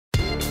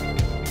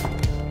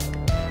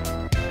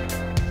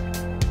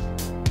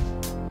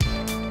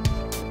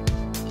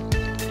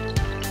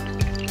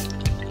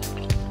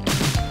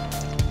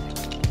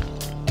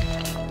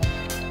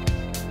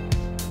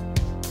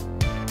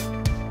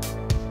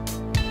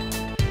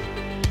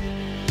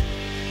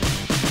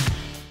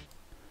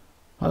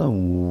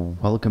Hello,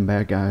 welcome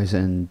back guys,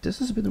 and this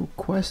has been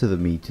requested of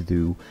me to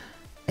do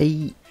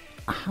a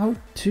how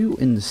to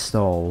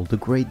install the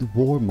Great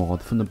War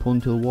mod for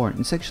Napoleon Total War.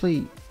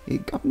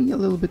 It got me a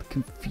little bit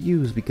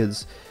confused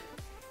because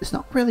it's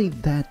not really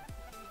that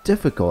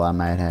difficult, I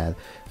might add.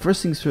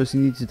 First things first,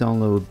 you need to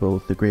download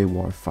both the Great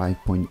War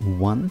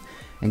 5.1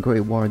 and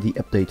Great War the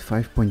update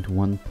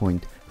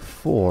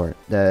 5.1.4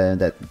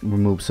 that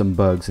removes some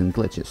bugs and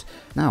glitches.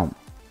 Now,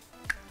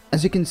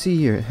 as you can see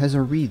here, it has a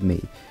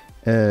readme.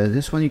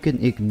 This one you can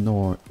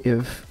ignore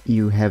if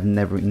you have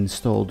never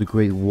installed the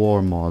Great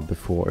War mod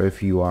before,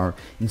 if you are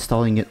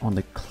installing it on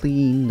the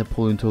clean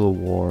Napoleon Total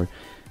War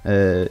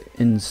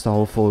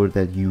install folder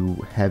that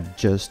you have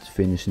just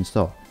finished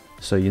install.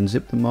 So you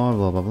unzip the mod,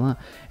 blah blah blah,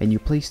 and you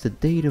place the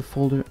data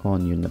folder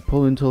on your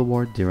Napoleon Total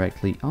War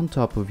directly on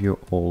top of your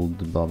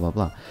old blah blah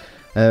blah.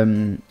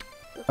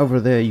 Over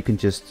there you can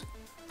just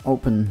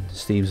open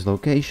Steam's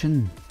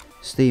location,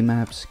 Steam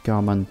apps,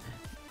 common,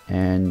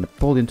 and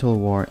Napoleon Total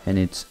War, and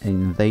it's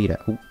in data.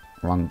 Oh,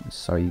 wrong,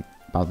 sorry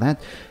about that.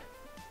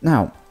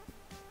 Now,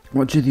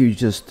 what you do, you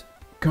just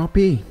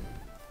copy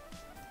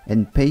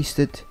and paste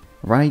it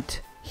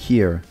right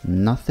here,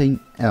 nothing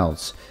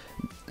else.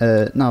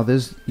 Now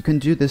you can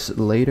do this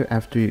later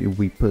after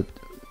we put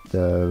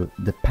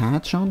the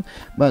patch on,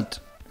 but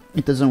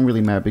it doesn't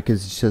really matter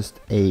because it's just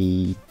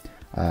a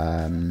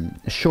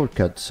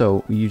shortcut.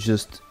 So you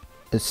just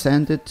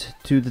send it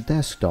to the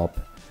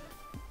desktop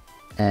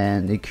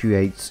and it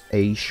creates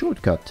a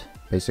shortcut,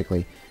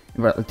 basically.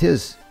 Well,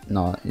 it's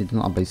not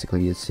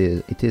basically,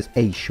 it is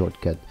a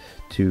shortcut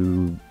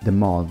to the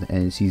mod,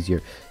 and it's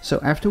easier.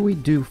 So after we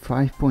do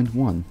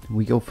 5.1,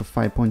 we go for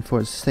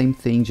 5.4, same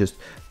thing, just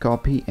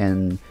copy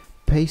and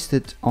paste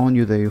it on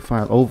your data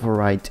file,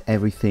 overwrite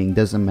everything,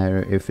 doesn't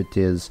matter if it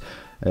is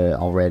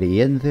already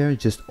in there,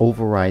 just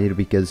overwrite it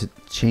because it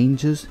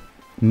changes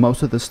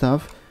most of the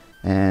stuff.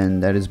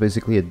 And that is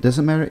basically it.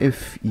 Doesn't matter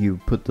if you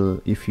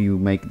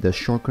make the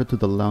shortcut to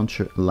the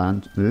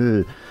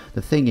the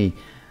thingy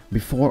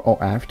before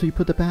or after you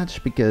put the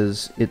patch,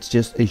 because it's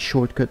just a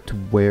shortcut to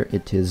where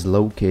it is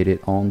located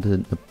on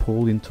the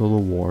Napoleon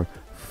Total War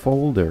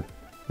folder.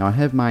 Now I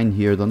have mine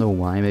here, don't know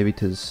why, maybe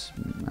it is,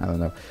 I don't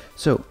know.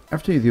 So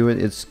after you do it,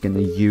 it's gonna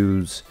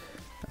use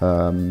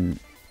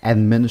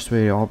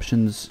administrator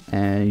options,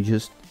 and you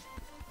just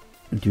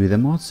do the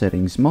mod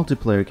settings.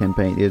 Multiplayer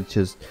campaign, it's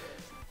just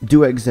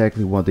do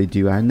exactly what they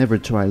do. I never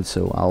tried,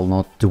 so I'll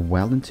not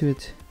dwell into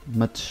it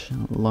much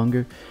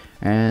longer.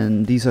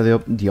 And these are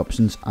the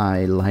options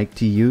I like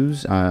to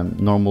use.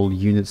 Normal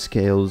unit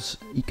scales.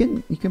 You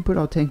can put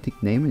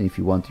authentic naming if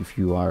you want, if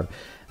you are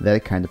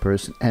that kind of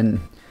person. And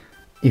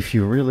if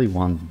you really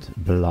want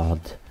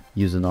blood,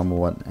 use a normal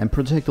one. And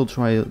projectile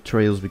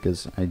trails,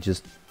 because I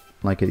just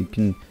like it. You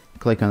can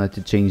click on it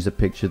to change the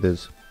picture.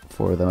 There's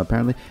 4 of them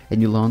apparently,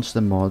 and you launch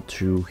the mod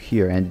through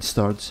here, and it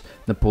starts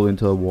Napoleon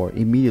Total War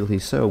immediately.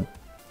 So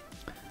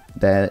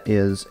that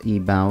is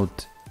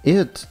about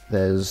it.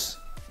 There's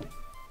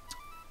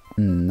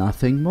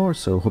nothing more.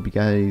 So hope it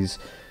was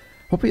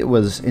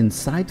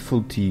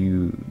insightful to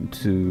you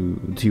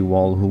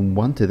all who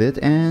wanted it,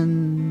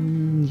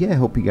 and yeah,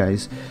 hope you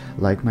guys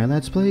like my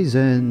let's plays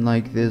and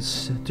like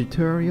this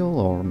tutorial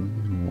or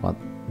what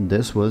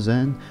this was,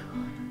 and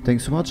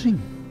thanks for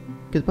watching.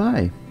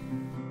 Goodbye.